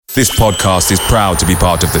This podcast is proud to be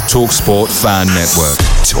part of the TalkSport Fan Network.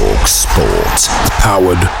 TalkSport.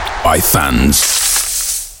 Powered by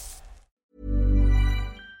fans.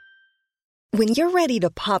 When you're ready to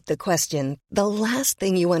pop the question, the last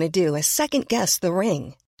thing you want to do is second-guess the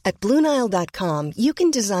ring. At BlueNile.com, you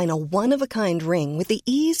can design a one-of-a-kind ring with the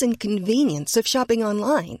ease and convenience of shopping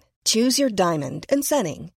online. Choose your diamond and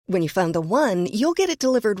setting. When you find the one, you'll get it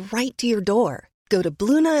delivered right to your door. Go to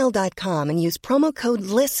BlueNile.com and use promo code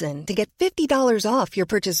LISTEN to get $50 off your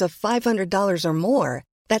purchase of $500 or more.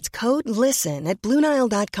 That's code LISTEN at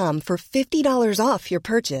BlueNile.com for $50 off your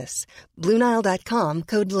purchase. BlueNile.com,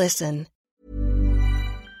 code LISTEN.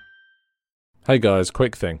 Hey guys,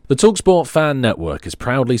 quick thing. The TalkSport Fan Network is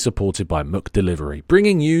proudly supported by McDelivery,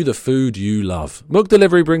 bringing you the food you love.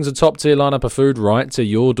 McDelivery brings a top-tier lineup of food right to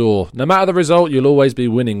your door. No matter the result, you'll always be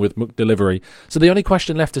winning with McDelivery. So the only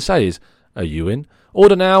question left to say is, are you in?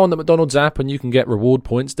 Order now on the McDonald's app and you can get reward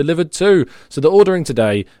points delivered too. So the ordering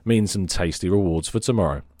today means some tasty rewards for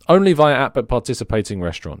tomorrow. Only via app at participating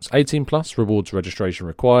restaurants. 18 plus, rewards registration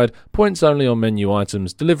required. Points only on menu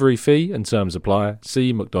items. Delivery fee and terms apply.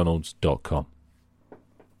 See mcdonalds.com.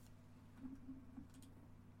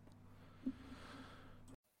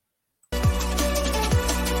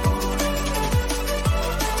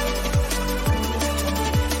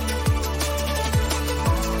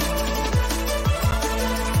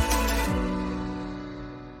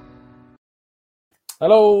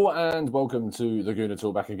 Hello and welcome to the Gooner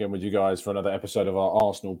Talk, back again with you guys for another episode of our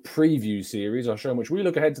Arsenal preview series, our show in which we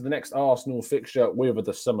look ahead to the next Arsenal fixture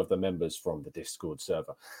with some of the members from the Discord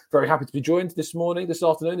server. Very happy to be joined this morning, this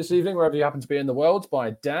afternoon, this evening, wherever you happen to be in the world, by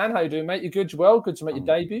Dan. How you doing, mate? You good? You well? Good to make your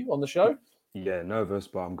debut on the show. Yeah, nervous,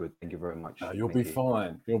 but I'm good. Thank you very much. You'll be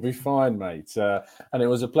fine. You'll be fine, mate. And it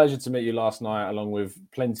was a pleasure to meet you last night, along with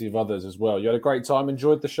plenty of others as well. You had a great time.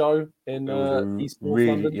 Enjoyed the show in East North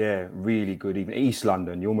London. Yeah, really good evening. East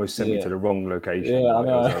London. You almost sent me to the wrong location. Yeah, I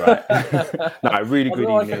know. It was all right. No, really good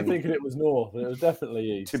evening. I kept thinking it was north, but it was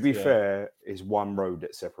definitely east. To be fair, it's one road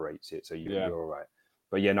that separates it, so you're all right.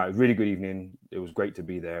 But yeah, no, really good evening. It was great to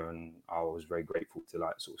be there, and I was very grateful to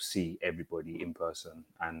sort of see everybody in person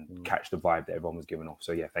and catch the vibe that everyone was giving off.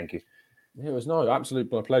 So yeah, thank you. Yeah, it was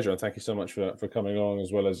absolute my pleasure, and thank you so much for coming along,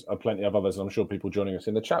 as well as plenty of others. And I'm sure people joining us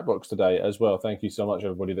in the chat box today as well. Thank you so much,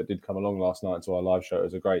 everybody that did come along last night to our live show. It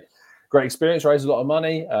was a great experience, raised a lot of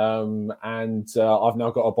money, and I've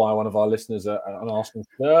now got to buy one of our listeners an Arsenal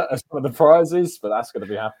shirt as one of the prizes, but that's going to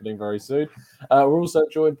be happening very soon. We're also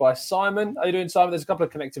joined by Simon. How are you doing, Simon? There's a couple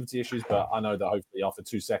of connectivity issues, but I know that hopefully after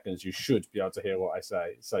 2 seconds you should be able to hear what I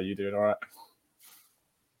say. So you doing all right?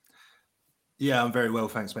 Yeah, I'm very well,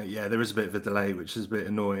 thanks, mate. Yeah, there is a bit of a delay, which is a bit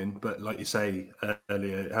annoying, but like you say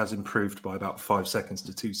earlier, it has improved by about 5 seconds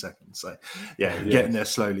to 2 seconds. So yeah, getting there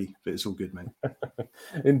slowly, but it's all good, mate.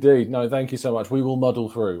 Indeed. No, thank you so much. We will muddle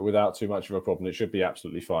through without too much of a problem. It should be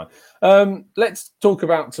absolutely fine. Let's talk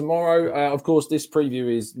about tomorrow. Of course, this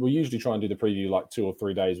preview we usually try and do the preview like 2 or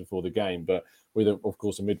 3 days before the game, but with, of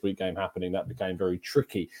course, a midweek game happening, that became very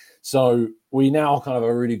tricky. So we now kind of have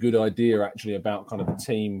a really good idea, actually, about kind of the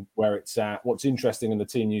team, where it's at. What's interesting in the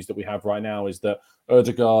team news that we have right now is that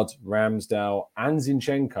Ødegaard, Ramsdale, and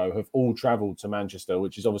Zinchenko have all travelled to Manchester,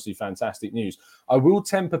 which is obviously fantastic news. I will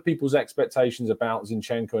temper people's expectations about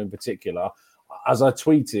Zinchenko in particular. As I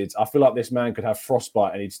tweeted, I feel like this man could have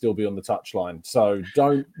frostbite and he'd still be on the touchline. So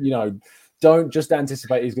don't just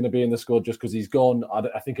anticipate he's going to be in the squad just because he's gone.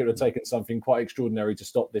 I think it would have taken something quite extraordinary to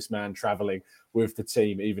stop this man travelling with the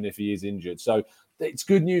team, even if he is injured. So it's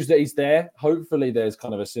good news that he's there. Hopefully there's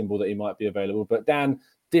kind of a symbol that he might be available. But Dan,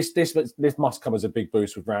 this must come as a big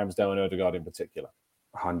boost with Ramsdale and Ødegaard in particular.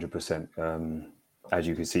 100%. As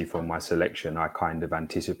you can see from my selection, I kind of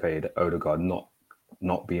anticipated Ødegaard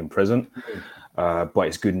not being present. But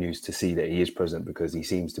it's good news to see that he is present, because he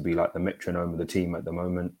seems to be like the metronome of the team at the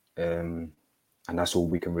moment. And that's all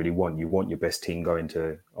we can really want. You want your best team going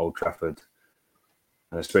to Old Trafford,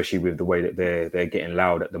 and especially with the way that they're getting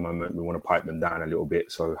loud at the moment, we want to pipe them down a little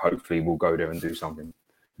bit. So hopefully we'll go there and do something.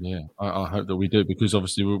 Yeah, I hope that we do, because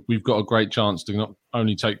obviously we've got a great chance to not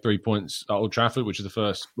only take 3 points at Old Trafford, which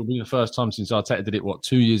will be the first time since Arteta did it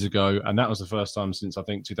 2 years ago, and that was the first time since I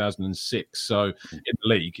think 2006. So in the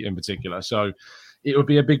league in particular, so it would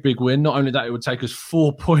be a big win. Not only that, it would take us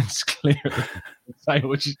 4 points clear,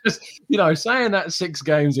 which is just saying that 6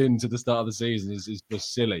 games into the start of the season is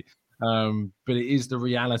just silly. But it is the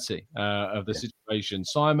reality of the situation.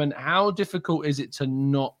 Simon, how difficult is it to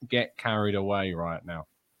not get carried away right now?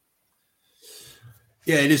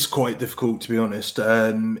 Yeah, it is quite difficult, to be honest.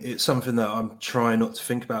 It's something that I'm trying not to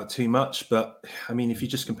think about too much. But I mean, if you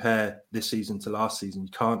just compare this season to last season, you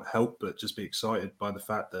can't help but just be excited by the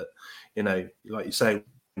fact that, like you say,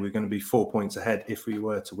 we're going to be 4 points ahead if we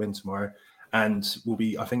were to win tomorrow. And we'll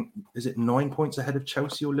be, I think, is it 9 points ahead of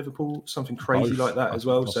Chelsea or Liverpool? Something crazy like that as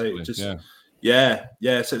well. Possibly, so just, yeah.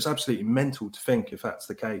 So it's absolutely mental to think if that's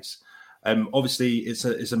the case. Obviously, it's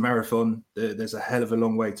a marathon. There's a hell of a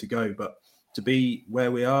long way to go, but to be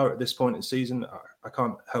where we are at this point in the season, I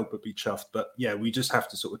can't help but be chuffed. But yeah, we just have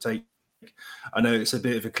to sort of take, I know it's a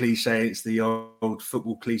bit of a cliche, it's the old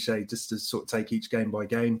football cliche, just to sort of take each game by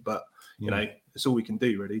game, but it's all we can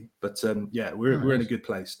do really. But we're in a good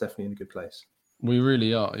place, definitely in a good place. We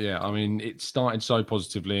really are, yeah. I mean, it started so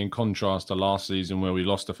positively in contrast to last season where we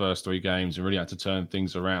lost the first 3 games and really had to turn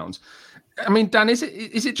things around. I mean, Dan, is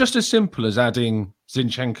it just as simple as adding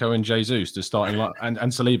Zinchenko and Jesus to starting and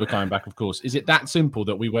Saliba coming back, of course? Is it that simple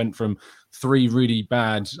that we went from 3 really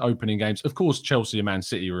bad opening games? Of course, Chelsea and Man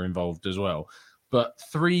City were involved as well. But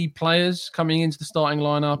 3 players coming into the starting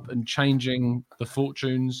lineup and changing the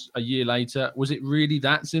fortunes a year later, was it really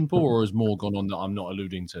that simple, or has more gone on that I'm not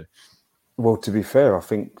alluding to? Well, to be fair, I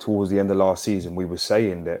think towards the end of last season, we were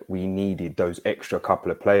saying that we needed those extra couple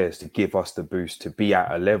of players to give us the boost to be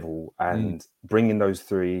at a level, and bringing those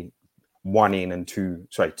 3, 1 in and 2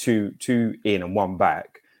 in and 1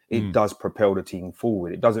 back, it does propel the team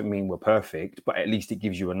forward. It doesn't mean we're perfect, but at least it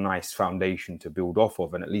gives you a nice foundation to build off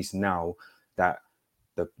of. And at least now that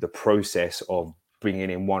the process of bringing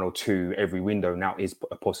in 1 or 2 every window now is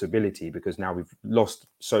a possibility, because now we've lost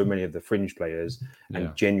so many of the fringe players,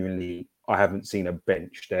 and genuinely, I haven't seen a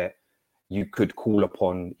bench that you could call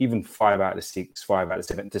upon, even 5 out of 6, 5 out of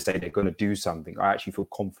 7, to say they're going to do something. I actually feel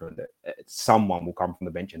confident that someone will come from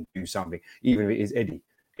the bench and do something, even if it is Eddie.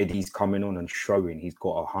 Eddie's coming on and showing he's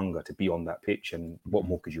got a hunger to be on that pitch, and what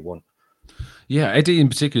more could you want? Yeah, Eddie in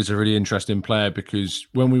particular is a really interesting player, because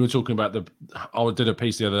when we were talking about I did a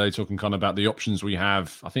piece the other day talking kind of about the options we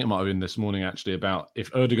have. I think it might have been this morning actually, about if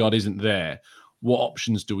Ødegaard isn't there, what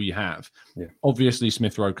options do we have? Yeah. Obviously,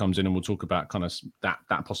 Smith Rowe comes in, and we'll talk about kind of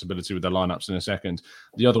that possibility with the lineups in a second.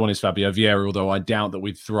 The other one is Fabio Vieira, although I doubt that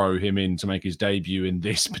we'd throw him in to make his debut in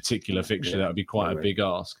this particular fixture. That would be quite a big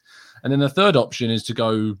ask. And then the third option is to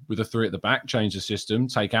go with a 3 at the back, change the system,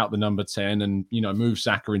 take out the number 10 and, move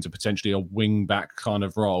Saka into potentially a wing back kind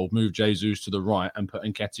of role, move Jesus to the right and put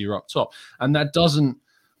Nketiah up top. And that doesn't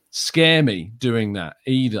scare me doing that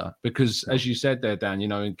either, because as you said there, Dan,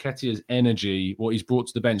 Nketiah's energy, what he's brought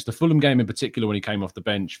to the bench, the Fulham game in particular, when he came off the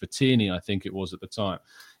bench for Tierney, I think it was at the time,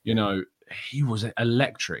 he was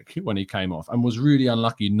electric when he came off, and was really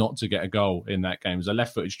unlucky not to get a goal in that game. It was a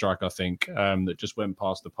left-footed strike, I think, that just went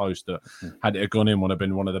past the post that, had it gone in, would have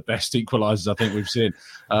been one of the best equalisers I think we've seen.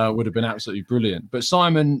 Would have been absolutely brilliant. But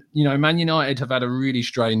Simon, Man United have had a really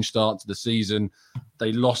strange start to the season.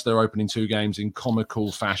 They lost their opening 2 games in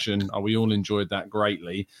comical fashion. We all enjoyed that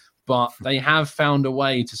greatly. But they have found a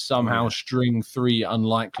way to somehow string 3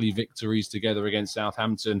 unlikely victories together against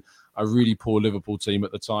Southampton, a really poor Liverpool team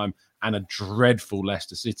at the time, and a dreadful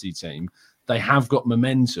Leicester City team. They have got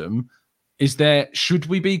momentum. Should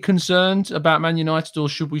we be concerned about Man United, or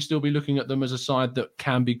should we still be looking at them as a side that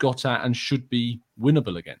can be got at and should be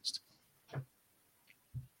winnable against?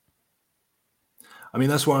 I mean,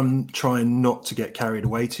 that's why I'm trying not to get carried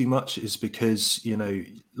away too much, is because,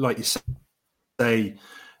 like you say,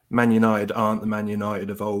 Man United aren't the Man United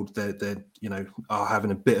of old. They're are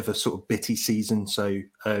having a bit of a sort of bitty season. So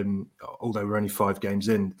although we're only 5 games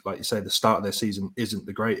in, like you say, the start of their season isn't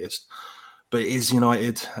the greatest. But it is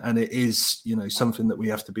United, and it is, something that we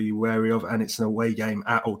have to be wary of. And it's an away game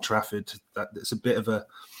at Old Trafford. That's a bit of a...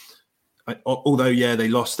 Although, they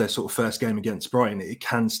lost their sort of first game against Brighton, it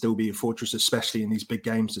can still be a fortress, especially in these big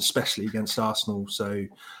games, especially against Arsenal. So,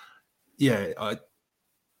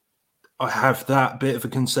 I have that bit of a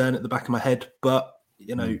concern at the back of my head, but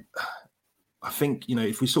I think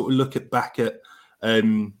if we sort of look back at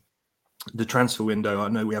the transfer window, I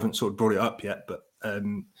know we haven't sort of brought it up yet, but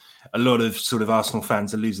a lot of sort of Arsenal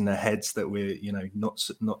fans are losing their heads that we're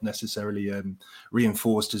not necessarily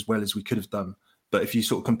reinforced as well as we could have done. But if you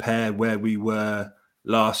sort of compare where we were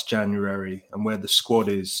last January and where the squad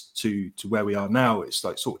is to where we are now, it's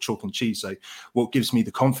like sort of chalk and cheese. So what gives me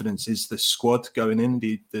the confidence is the squad going in,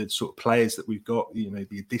 the sort of players that we've got,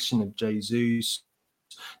 the addition of Jesus,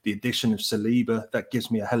 the addition of Saliba. That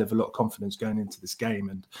gives me a hell of a lot of confidence going into this game.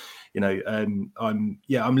 And I'm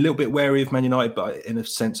a little bit wary of Man United, but in a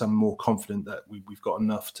sense I'm more confident that we've got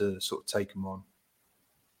enough to sort of take them on.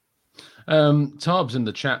 Tarbs in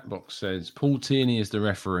the chat box says Paul Tierney is the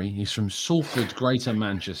referee. He's from Salford, Greater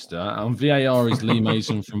Manchester. And VAR is Lee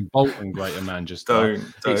Mason from Bolton, Greater Manchester.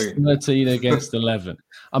 It's 13 against 11.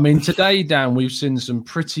 I mean, today, Dan, we've seen some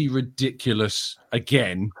pretty ridiculous,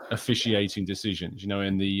 again, officiating decisions. You know,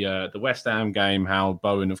 in the West Ham game, how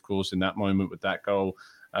Bowen, of course, in that moment with that goal,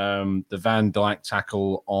 the Van Dijk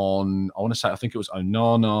tackle on, I think it was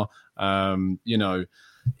Onana. You know,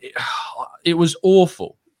 it was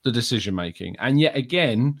awful, the decision making, and yet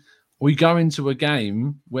again we go into a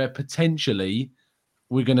game where potentially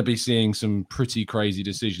we're going to be seeing some pretty crazy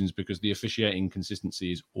decisions because the officiating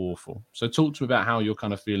consistency is awful. So talk to me about how you're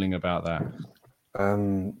kind of feeling about that.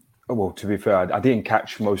 Well, to be fair, I didn't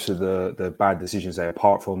catch most of the bad decisions there,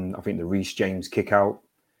 apart from I think the Reece James kick out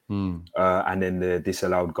and then the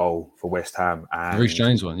disallowed goal for West Ham. And the Reece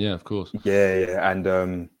James one, yeah, of course. Yeah.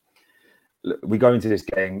 And we go into this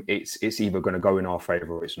game, it's either going to go in our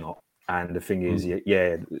favour or it's not. And the thing is,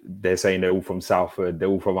 they're saying they're all from Salford, they're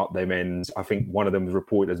all from up them ends. I think one of them was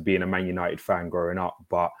reported as being a Man United fan growing up.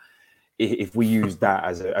 But if we use that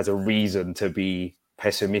as a reason to be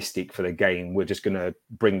pessimistic for the game, we're just going to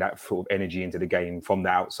bring that sort of energy into the game from the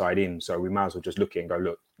outside in. So we might as well just look at it and go,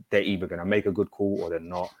 look, they're either going to make a good call or they're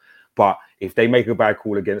not. But if they make a bad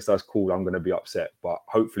call against us, cool, I'm going to be upset. But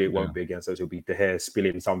hopefully it won't be against us. It'll be De Gea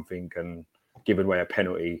spilling something and giving away a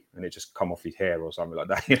penalty and it just come off his hair or something like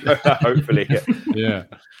that. You know, hopefully. Yeah.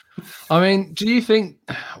 I mean, do you think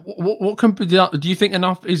what can be done? Do you think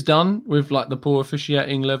enough is done with like the poor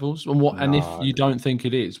officiating levels? And if you don't think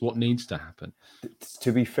it is, what needs to happen?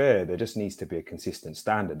 To be fair, there just needs to be a consistent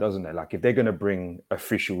standard, doesn't there? Like if they're going to bring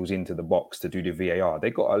officials into the box to do the VAR,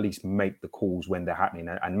 they've got to at least make the calls when they're happening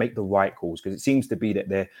and make the right calls, because it seems to be that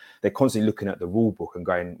they're constantly looking at the rule book and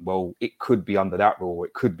going, well, it could be under that rule,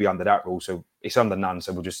 it could be under that rule, so it's under none,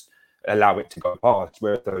 so we'll just allow it to go past.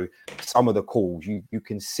 Whereas though some of the calls you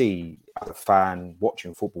can see as a fan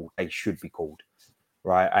watching football, they should be called.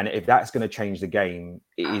 Right. And if that's going to change the game,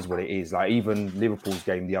 it is what it is. Like even Liverpool's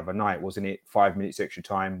game the other night, wasn't it? 5 minutes extra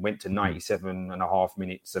time, went to 97.5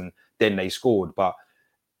 minutes and then they scored. But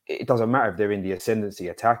it doesn't matter if they're in the ascendancy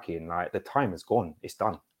attacking, like the time is gone. It's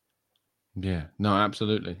done. Yeah, no,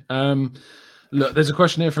 absolutely. Look, there's a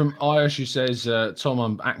question here from Ayush who says, Tom,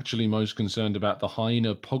 I'm actually most concerned about the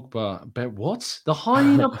Hyena Pogba. What? The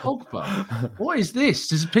Hyena Pogba? What is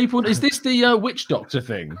this? Is this the witch doctor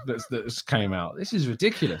thing that's came out? This is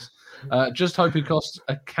ridiculous. Just hope it costs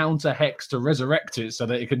a counter hex to resurrect it so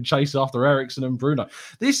that it can chase after Eriksen and Bruno.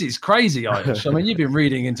 This is crazy, Ayush. I mean, you've been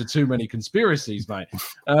reading into too many conspiracies, mate.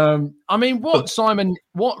 I mean, what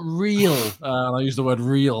real, I use the word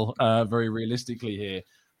real very realistically here,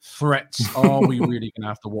 threats are we really going to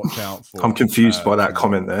have to watch out for? I'm confused by that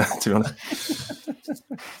comment there, to be honest.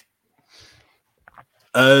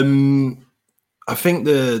 I think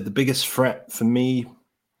the biggest threat for me,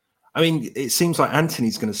 I mean, it seems like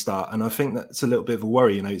Anthony's going to start, and I think that's a little bit of a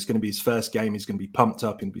worry. You know, it's going to be his first game. He's going to be pumped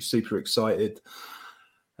up and be super excited.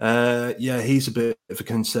 He's a bit of a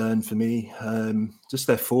concern for me. Just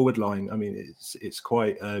their forward line. I mean, it's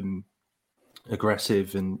quite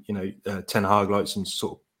aggressive, and you know, Ten Hag likes them to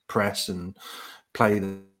sort of press and play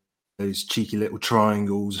those cheeky little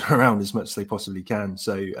triangles around as much as they possibly can.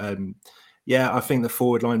 So, I think the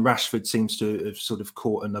forward line, Rashford seems to have sort of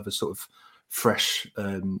caught another sort of fresh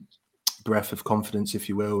breath of confidence, if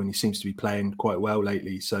you will, and he seems to be playing quite well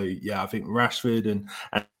lately. So, I think Rashford and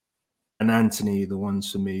Anthony are the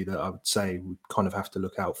ones for me that I would say we kind of have to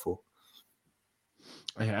look out for.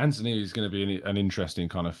 Yeah, Anthony is going to be an interesting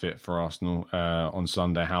kind of fit for Arsenal on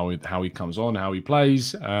Sunday. How he comes on, how he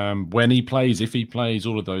plays, when he plays, if he plays,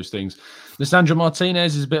 all of those things. Lisandro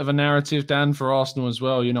Martinez is a bit of a narrative, Dan, for Arsenal as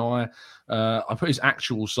well. You know, I put his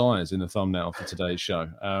actual size in the thumbnail for today's show,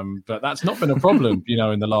 but that's not been a problem, you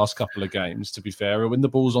know, in the last couple of games. To be fair, when the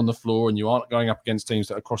ball's on the floor and you aren't going up against teams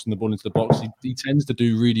that are crossing the ball into the box, he tends to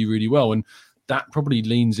do really, really well. And that probably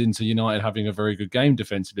leans into United having a very good game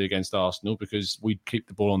defensively against Arsenal, because we keep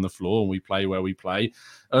the ball on the floor and we play where we play.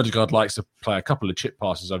 Odegaard likes to play a couple of chip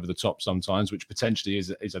passes over the top sometimes, which potentially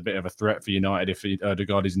is a bit of a threat for United if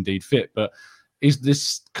Odegaard is indeed fit. But is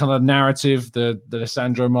this kind of narrative, the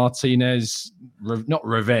Lisandro Martinez, not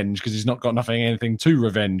revenge, because he's not got anything to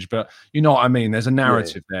revenge, but you know what I mean? There's a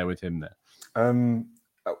narrative there with him there.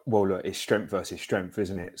 Well, look, it's strength versus strength,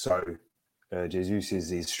 isn't it? So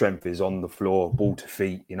his strength is on the floor, ball to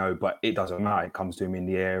feet, you know, but it doesn't matter. It comes to him in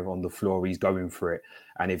the air, on the floor, he's going for it.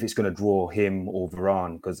 And if it's going to draw him or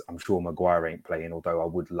Varane, because I'm sure Maguire ain't playing, although I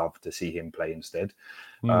would love to see him play instead.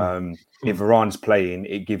 If Varane's playing,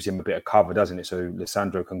 it gives him a bit of cover, doesn't it? So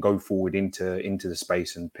Lisandro can go forward into the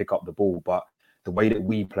space and pick up the ball. But the way that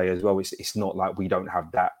we play as well, it's not like we don't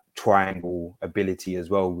have that triangle ability as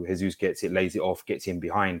well. Jesus gets it, lays it off, gets in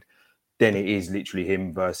behind. Then it is literally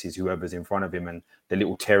him versus whoever's in front of him. And the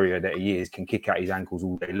little terrier that he is can kick out his ankles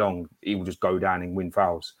all day long. He will just go down and win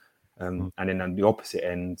fouls. And then on the opposite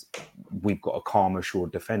end, we've got a calm,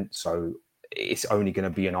 assured defence. So it's only going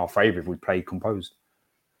to be in our favour if we play composed.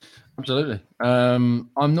 Absolutely. I'm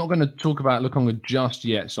not going to talk about Lokonga just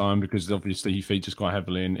yet, Simon, because obviously he features quite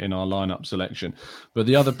heavily in our lineup selection. But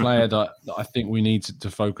the other player that I think we need to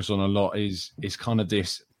focus on a lot is kind of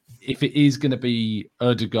this. If it is going to be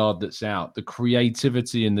Ødegaard that's out, the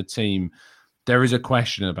creativity in the team, there is a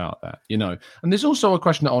question about that, you know. And there's also a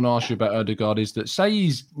question that I want to ask you about Ødegaard is that, say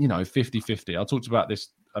he's, 50-50. I talked about this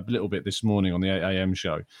a little bit this morning on the 8 a.m.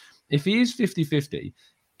 show. If he is 50-50,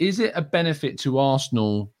 is it a benefit to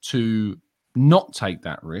Arsenal to not take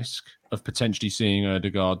that risk of potentially seeing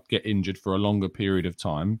Ødegaard get injured for a longer period of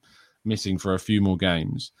time, missing for a few more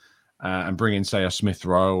games, and bring in, say, a Smith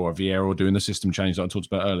Rowe or Vieira, or doing the system change that I talked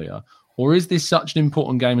about earlier? Or is this such an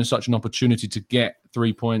important game and such an opportunity to get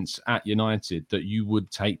 3 points at United that you would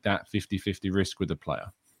take that 50-50 risk with the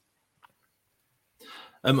player?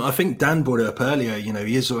 I think Dan brought it up earlier.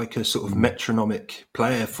 He is like a sort of metronomic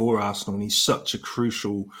player for Arsenal, and he's such a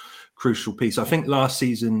crucial piece. I think last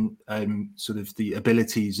season, sort of the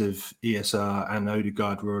abilities of ESR and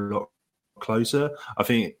Ødegaard were a lot closer. I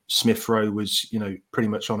think Smith Rowe was, pretty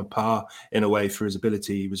much on a par in a way for his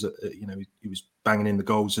ability. He was, he was banging in the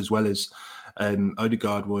goals as well as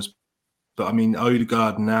Ødegaard was. But I mean,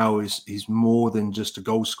 Ødegaard now he's more than just a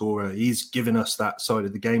goal scorer. He's given us that side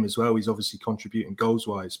of the game as well. He's obviously contributing goals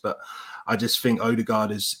wise, but I just think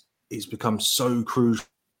Ødegaard he's become so crucial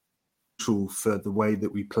for the way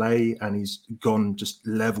that we play, and he's gone just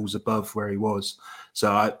levels above where he was. So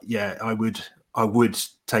I would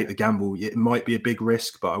take the gamble. It might be a big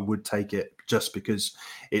risk, but I would take it just because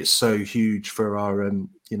it's so huge for our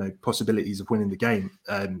possibilities of winning the game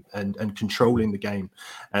and controlling the game,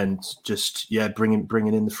 and just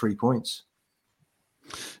bringing in the 3 points.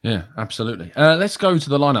 Yeah, absolutely. Let's go to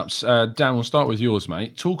the lineups. Dan, we'll start with yours,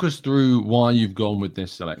 mate. Talk us through why you've gone with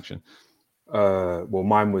this selection. Well,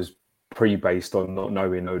 mine was pre-based on not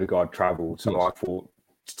knowing Ødegaard travelled, so I thought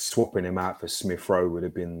swapping him out for Smith Rowe would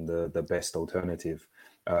have been the best alternative.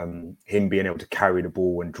 Him being able to carry the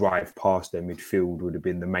ball and drive past their midfield would have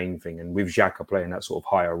been the main thing. And with Xhaka playing that sort of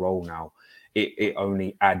higher role now, it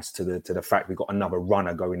only adds to the fact we've got another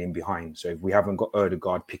runner going in behind. So if we haven't got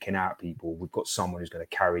Ødegaard picking out people, we've got someone who's going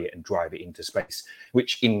to carry it and drive it into space,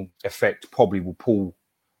 which in effect probably will pull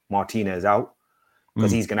Martinez out,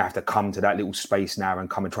 because he's going to have to come to that little space now and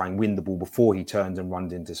come and try and win the ball before he turns and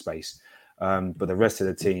runs into space. But the rest of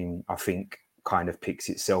the team, I think, kind of picks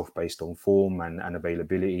itself based on form and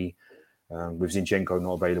availability. With Zinchenko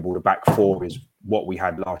not available, the back four is what we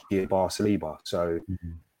had last year, bar Saliba. So,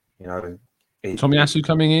 Tomiyasu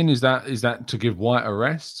coming in, is that to give White a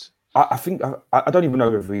rest? I think I don't even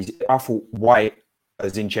know if I thought White,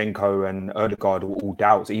 Zinchenko and Ødegaard were all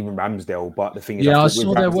doubts, even Ramsdale. But the thing is, I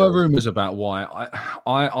saw there were rumours about White.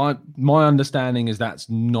 I my understanding is that's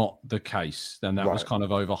not the case. Then that was kind of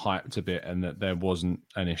overhyped a bit, and that there wasn't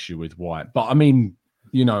an issue with White. But I mean,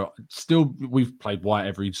 still we've played White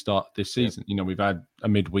every start this season. We've had a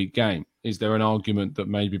midweek game. Is there an argument that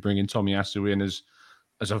maybe bringing Tomiyasu in as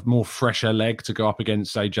a more fresher leg to go up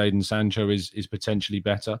against, say, Jadon Sancho is potentially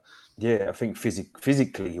better? Yeah, I think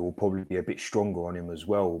physically he will probably be a bit stronger on him as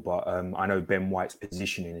well. But I know Ben White's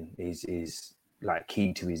positioning is like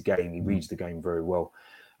key to his game. He reads the game very well.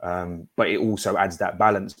 But it also adds that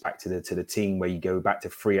balance back to the team, where you go back to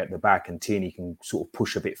three at the back and Tierney can sort of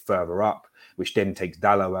push a bit further up, which then takes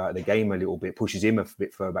Dalot out of the game a little bit, pushes him a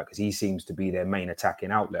bit further back, because he seems to be their main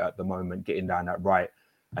attacking outlet at the moment, getting down that right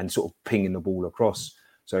and sort of pinging the ball across.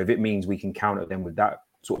 So if it means we can counter them with that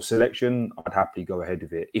sort of selection, I'd happily go ahead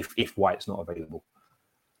with it if White's not available.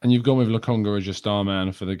 And you've gone with Lokonga as your star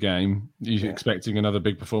man for the game. Are you expecting another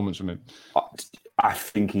big performance from him? I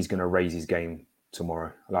think he's going to raise his game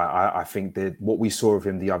tomorrow. I think that what we saw of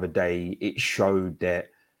him the other day, it showed that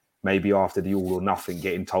maybe after the all or nothing,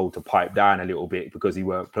 getting told to pipe down a little bit because he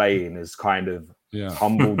weren't playing has kind of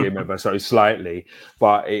humbled him ever so slightly.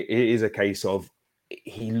 But it is a case of,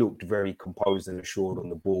 he looked very composed and assured on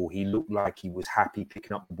the ball. He looked like he was happy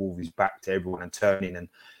picking up the ball with his back to everyone and turning, and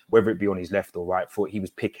whether it be on his left or right foot, he was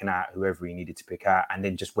picking out whoever he needed to pick out and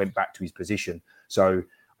then just went back to his position. So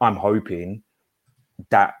I'm hoping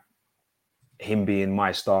that him being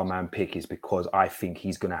my star man pick is because I think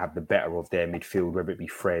he's going to have the better of their midfield, whether it be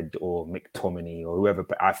Fred or McTominay or whoever,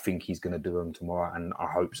 but I think he's going to do them tomorrow, and I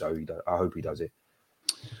hope so. I hope he does it.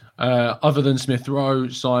 Other than Smith Rowe,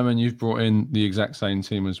 Simon, you've brought in the exact same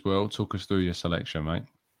team as well. Talk us through your selection, mate.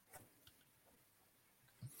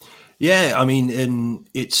 Yeah, I mean,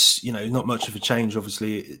 it's not much of a change.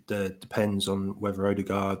 Obviously, it depends on whether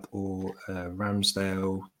Odegaard or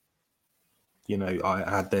Ramsdale. I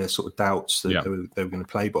had their sort of doubts that they were going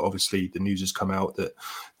to play, but obviously the news has come out that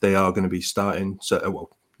they are going to be starting. So, well,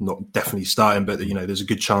 not definitely starting, but there's a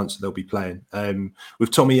good chance that they'll be playing. With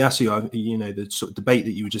Tomiyasu, the sort of debate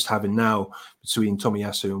that you were just having now between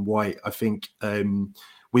Tomiyasu and White, I think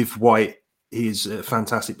with White, he's a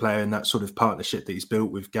fantastic player, and that sort of partnership that he's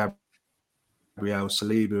built with Gabriel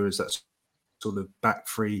Saliba as that sort of back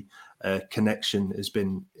three connection has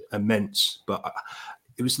been immense. But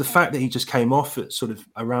it was the fact that he just came off at sort of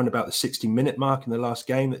around about the 60-minute mark in the last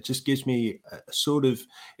game that just gives me a sort of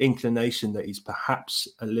inclination that he's perhaps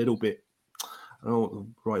a little bit, I don't know what the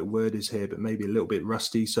right word is here, but maybe a little bit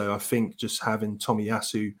rusty. So I think just having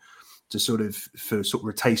Tomiyasu to for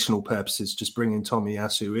rotational purposes, just bringing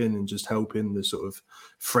Tomiyasu in and just helping the sort of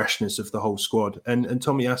freshness of the whole squad. And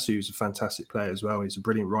Tomiyasu is a fantastic player as well. He's a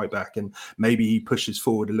brilliant right back, and maybe he pushes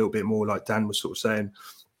forward a little bit more, like Dan was sort of saying.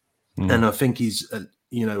 And I think he's,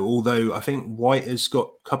 although I think White has got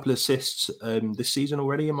a couple of assists this season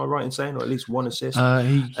already. Am I right in saying, or at least one assist?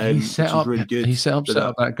 He set up really good. He set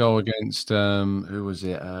up that goal against who was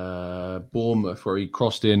it? Bournemouth, where he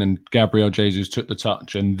crossed in and Gabriel Jesus took the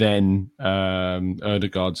touch, and then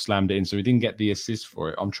Odegaard slammed it in. So he didn't get the assist for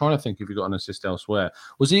it. I'm trying to think if he got an assist elsewhere.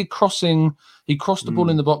 Was he crossing? He crossed the ball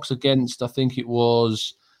in the box against, I think it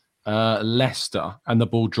was Leicester, and the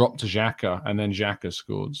ball dropped to Xhaka, and then Xhaka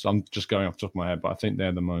scored. So I'm just going off the top of my head, but I think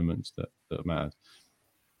they're the moments that matter.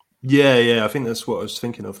 Yeah, I think that's what I was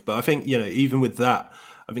thinking of. But I think, even with that,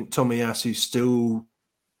 I think Tomiyasu still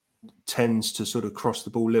tends to sort of cross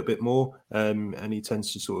the ball a little bit more, and he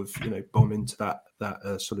tends to sort of, bomb into that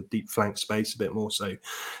sort of deep flank space a bit more. So,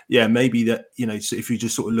 yeah, maybe that, so if you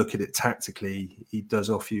just sort of look at it tactically, he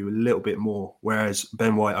does offer you a little bit more, whereas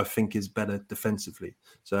Ben White, I think, is better defensively.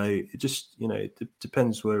 So it just, it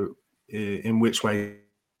depends in which way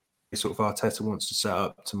sort of Arteta wants to set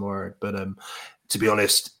up tomorrow. But to be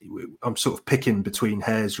honest, I'm sort of picking between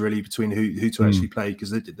hairs, really, between who to actually play,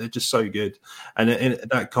 because they're just so good. And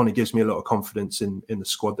that kind of gives me a lot of confidence in the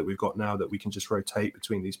squad that we've got now, that we can just rotate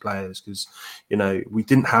between these players, because, we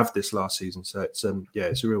didn't have this last season. So it's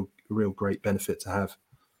it's a real great benefit to have.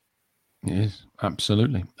 It is,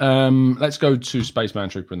 absolutely. Let's go to Spaceman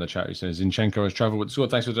Trooper in the chat, who says Zinchenko has travelled with the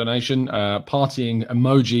squad. Thanks for the donation. Partying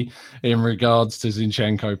emoji in regards to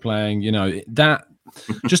Zinchenko playing. That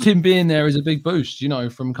just him being there is a big boost.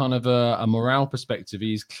 From kind of a morale perspective,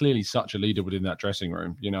 he's clearly such a leader within that dressing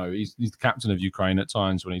room. He's the captain of Ukraine at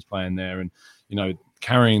times when he's playing there, and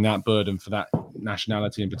carrying that burden for that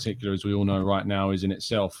nationality in particular, as we all know right now, is in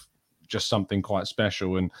itself just something quite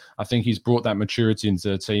special. And I think he's brought that maturity into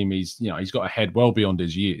the team. He's got a head well beyond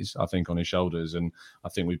his years, I think, on his shoulders, and I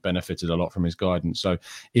think we've benefited a lot from his guidance. So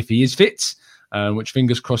if he is fit, which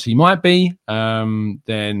fingers crossed he might be,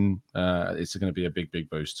 then it's going to be a big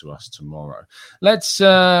boost to us tomorrow. Let's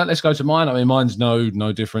go to mine. I mean, mine's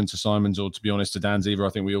no different to Simon's, or to be honest, to Dan's either. I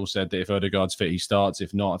think we all said that if Odegaard's fit, he starts.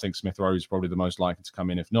 If not, I think Smith Rowe is probably the most likely to come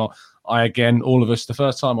in. If not, all of us, the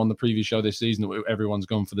first time on the preview show this season that everyone's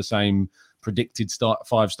gone for the same predicted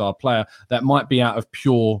five-star player. That might be out of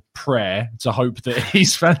pure prayer to hope that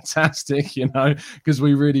he's fantastic, because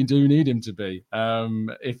we really do need him to be.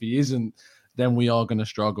 If he isn't, then we are going to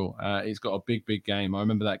struggle. He's got a big game. I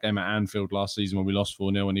remember that game at Anfield last season when we lost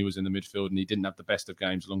 4-0 and he was in the midfield, and he didn't have the best of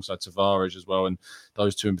games alongside Tavares as well. And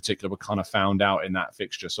those two in particular were kind of found out in that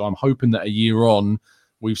fixture. So I'm hoping that a year on,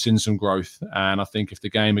 we've seen some growth. And I think if the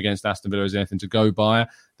game against Aston Villa is anything to go by,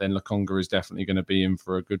 then Lokonga is definitely going to be in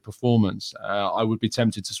for a good performance. I would be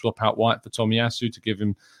tempted to swap out White for Tomiyasu to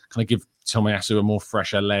give Tomiyasu a more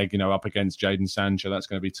fresher leg, up against Jadon Sancho. That's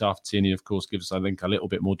going to be tough. Tierney, of course, gives us, I think, a little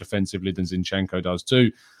bit more defensively than Zinchenko does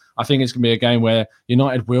too. I think it's going to be a game where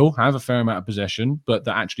United will have a fair amount of possession, but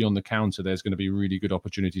that actually on the counter, there's going to be really good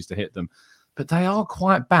opportunities to hit them. But they are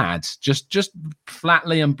quite bad. Just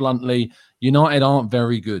flatly and bluntly, United aren't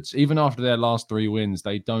very good. Even after their last 3 wins,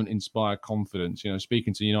 they don't inspire confidence.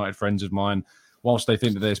 Speaking to United friends of mine, whilst they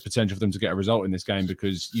think that there's potential for them to get a result in this game,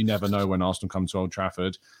 because you never know when Arsenal come to Old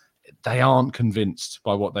Trafford, they aren't convinced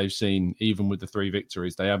by what they've seen. Even with the 3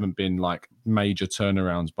 victories, they haven't been like major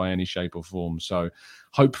turnarounds by any shape or form. So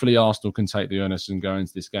hopefully Arsenal can take the earnest and go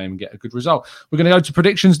into this game and get a good result. We're going to go to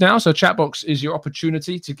predictions now. So Chatbox is your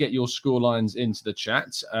opportunity to get your scorelines into the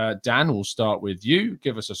chat. Dan, we'll start with you.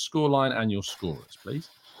 Give us a scoreline and your scorers, please.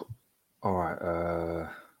 All right.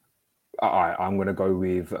 I'm going to go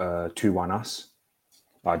with 2-1 us.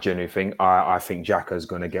 I genuinely think I think Xhaka's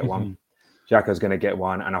going to get one. Xhaka's going to get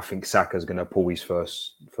one, and I think Saka's going to pull his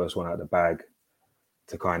first one out of the bag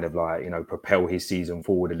to kind of like, propel his season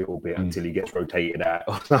forward a little bit until he gets rotated out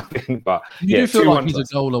or something. But you do feel like he's a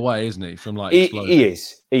goal away, isn't he? From like he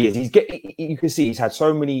is. You can see he's had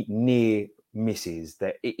so many near misses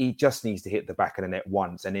that he just needs to hit the back of the net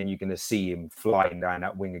once, and then you're going to see him flying down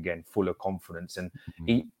that wing again, full of confidence. And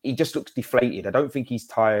he just looks deflated. I don't think he's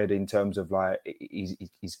tired in terms of like he's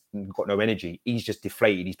got no energy. He's just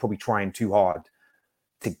deflated. He's probably trying too hard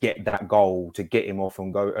to get that goal, to get him off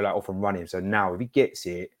and running. So now if he gets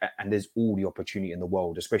it, and there's all the opportunity in the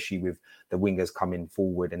world, especially with the wingers coming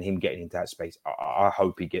forward and him getting into that space, I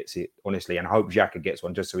hope he gets it, honestly. And I hope Xhaka gets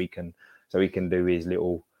one just so he can do his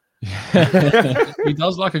little... He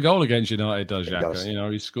does like a goal against United, does Xhaka? Does.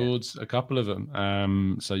 He scored a couple of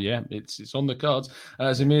them. So yeah, it's on the cards.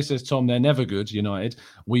 Zamir says, Tom, they're never good, United.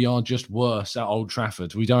 We are just worse at Old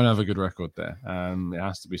Trafford. We don't have a good record there. It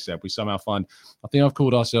has to be said. We somehow find, I think I've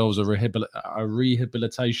called ourselves a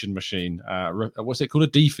rehabilitation machine. What's it called? A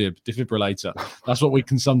defibrillator. That's what we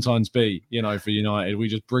can sometimes be, for United. We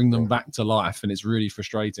just bring them back to life, and it's really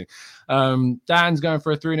frustrating. Dan's going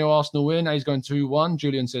for a 3-0 Arsenal win. He's going 2-1.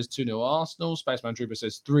 Julian says 2-0 Arsenal. Spaceman Trooper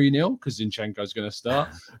says 3-0 because Zinchenko's going to start.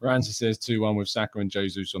 Ramsey says 2-1 with Saka and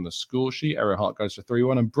Jesus on the score sheet. Error Hart goes for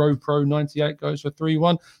 3-1 and Bro Pro 98 goes for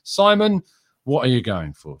 3-1. Simon, what are you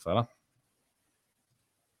going for, fella?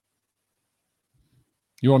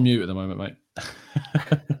 You're on mute at the moment, mate.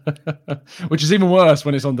 Which is even worse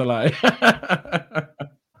when it's on delay.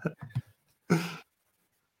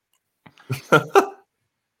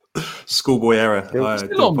 Schoolboy error. I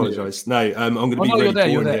do apologise. No, I'm going to be really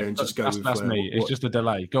boring here and just go with... That's me. It's just a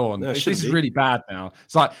delay. Go on. No, this is really bad now.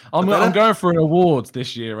 It's like, I'm going for an award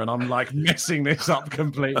this year and I'm like messing this up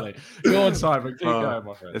completely. Go on, Simon. Keep going,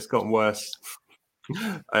 my friend. It's gotten worse.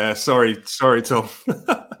 Sorry, Tom.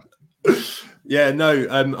 Yeah, no,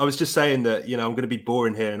 I was just saying that, I'm going to be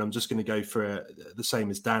boring here and I'm just going to go for the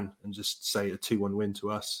same as Dan and just say a 2-1 win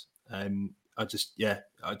to us. I just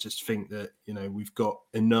think that, we've got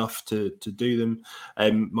enough to do them.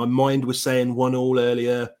 My mind was saying 1-1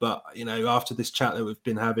 earlier, but, after this chat that we've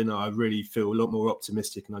been having, I really feel a lot more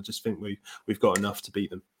optimistic and I just think we've got enough to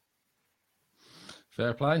beat them.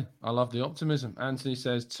 Fair play. I love the optimism. Anthony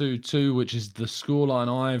says 2-2, which is the scoreline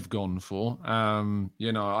I've gone for. And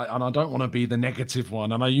I don't want to be the negative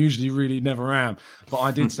one, and I usually really never am. But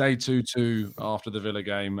I did say 2-2 after the Villa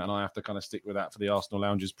game, and I have to kind of stick with that for the Arsenal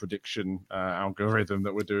Lounge's prediction algorithm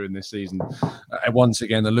that we're doing this season. Once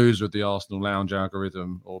again, the loser of the Arsenal Lounge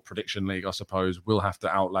algorithm or prediction league, I suppose, will have to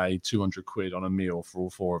outlay 200 quid on a meal for all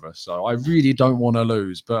four of us. So I really don't want to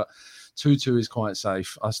lose, but 2-2 is quite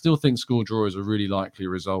safe. I still think score draw is a really likely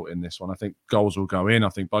result in this one. I think goals will go in. I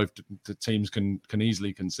think both the teams can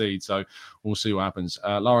easily concede. So we'll see what happens.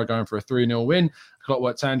 Lara going for a 3-0 win.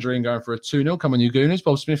 Clockwork Tangerine going for a 2-0. Come on, you Gooners.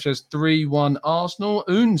 Bob Smith says 3-1 Arsenal.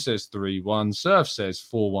 Un says 3-1. Surf says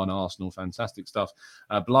 4-1 Arsenal. Fantastic stuff.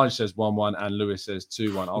 Blige says 1-1 and Lewis says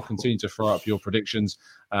 2-1. I'll continue to throw up your predictions,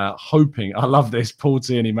 hoping. I love this. Paul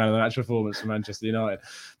Tierney, man of the match performance for Manchester United.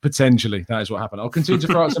 Potentially, that is what happened. I'll continue to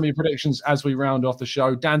throw out some of your predictions as we round off the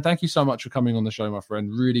show. Dan, thank you so much for coming on the show, my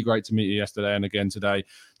friend. Really great to meet you yesterday and again today.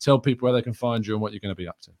 Tell people where they can find you and what you're going to be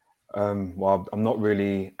up to. Well, I'm not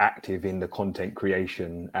really active in the content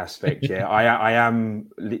creation aspect yet. I am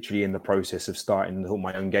literally in the process of starting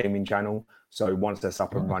my own gaming channel. So once that's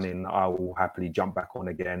up and running, I will happily jump back on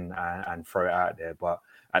again and throw it out there. But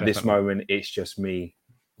at this moment, it's just me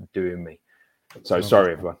doing me. So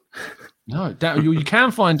sorry, everyone. No, Dan, you can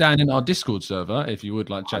find Dan in our Discord server if you would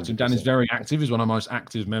like to chat to him. Dan is very active. He's one of the most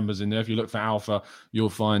active members in there. If you look for Alpha, you'll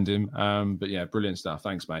find him. But yeah, brilliant stuff.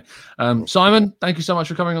 Thanks, mate. Simon, thank you so much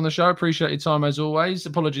for coming on the show. Appreciate your time as always.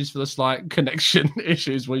 Apologies for the slight connection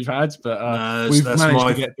issues we've had, but we've managed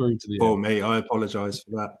to get through to the end. Me, I apologise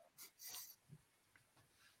for that.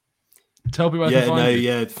 Tell me where to find you.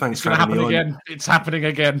 Yeah, thanks it's for having me on. Again. It's happening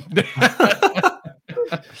again.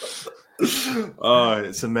 Oh,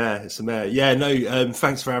 it's a mare. Yeah, no,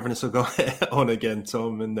 thanks for having us on again,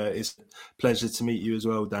 Tom, and it's a pleasure to meet you as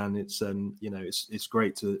well, Dan. It's it's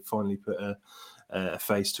great to finally put a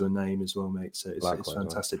face to a name as well, mate. So it's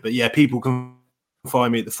fantastic. Right. But yeah, people can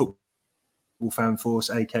find me at the Football Fan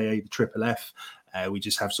Force, aka the Triple F. We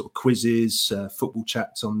just have sort of quizzes, football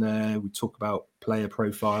chats on there. We talk about player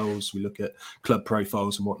profiles. We look at club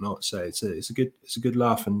profiles and whatnot. So it's a good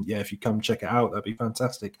laugh. And yeah, if you come check it out, that'd be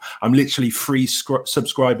fantastic. I'm literally 3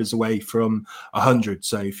 subscribers away from 100.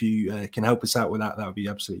 So if you can help us out with that, that would be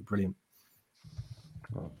absolutely brilliant.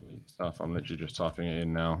 Lovely stuff. I'm literally just typing it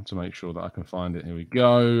in now to make sure that I can find it. Here we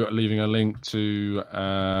go. Leaving a link to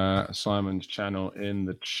Simon's channel in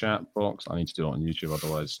the chat box. I need to do it on YouTube,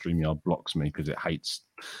 otherwise StreamYard blocks me because it hates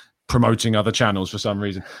promoting other channels for some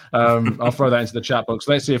reason. I'll throw that into the chat box.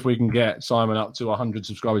 Let's see if we can get Simon up to 100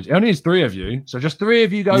 subscribers. It only is 3 of you, so just 3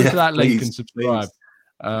 of you go to that link and subscribe.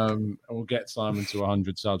 We'll get Simon to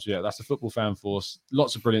 100 subs. Yeah, that's the Football Fan Force.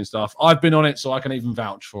 Lots of brilliant stuff. I've been on it, so I can even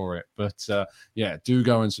vouch for it. But yeah, do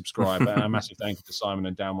go and subscribe. A massive thank you to Simon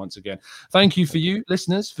and Dan once again. Thank you for you,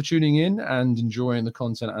 listeners, for tuning in and enjoying the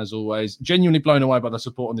content as always. Genuinely blown away by the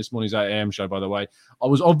support on this morning's 8 a.m. show, by the way. I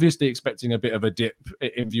was obviously expecting a bit of a dip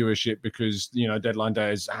in viewership because, you know, deadline day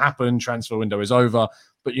has happened, transfer window is over.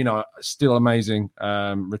 But, you know, still amazing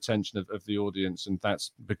retention of the audience. And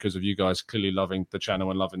that's because of you guys clearly loving the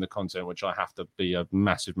channel and loving the content, which I have to be a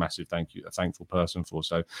massive, massive thankful person for.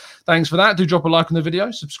 So thanks for that. Do drop a like on the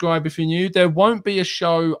video. Subscribe if you're new. There won't be a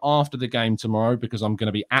show after the game tomorrow because I'm going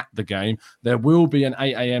to be at the game. There will be an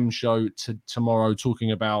 8 a.m. show tomorrow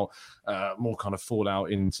talking about more kind of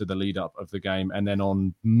fallout into the lead up of the game. And then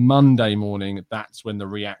on Monday morning, that's when the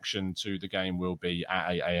reaction to the game will be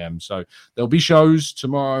at 8 a.m. So there'll be shows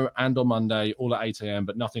tomorrow and on Monday, all at 8 a.m.,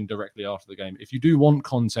 but nothing directly after the game. If you do want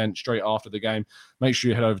content straight after the game, make sure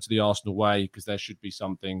you head over to the Arsenal Way because there should be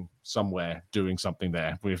something somewhere doing something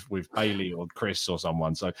there with Bailey or Chris or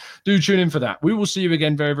someone. So do tune in for that. We will see you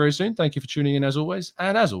again very, very soon. Thank you for tuning in as always.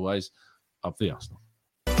 And as always, up the Arsenal.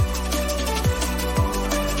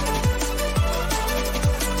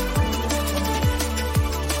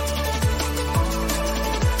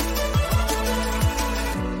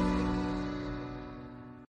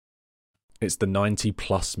 It's the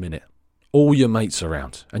 90-plus minute. All your mates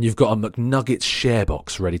around, and you've got a McNuggets share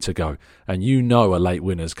box ready to go, and you know a late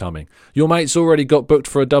winner's coming. Your mate's already got booked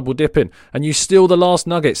for a double dipping, and you steal the last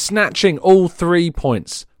nugget, snatching all 3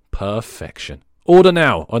 points. Perfection. Order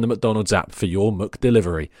now on the McDonald's app for your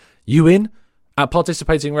McDelivery. You in? At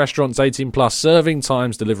participating restaurants 18+, serving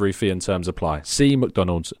times, delivery fee and terms apply. See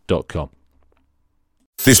mcdonalds.com.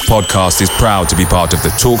 This podcast is proud to be part of the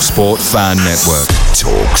TalkSport Fan Network.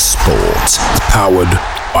 TalkSport. Powered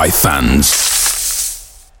by fans.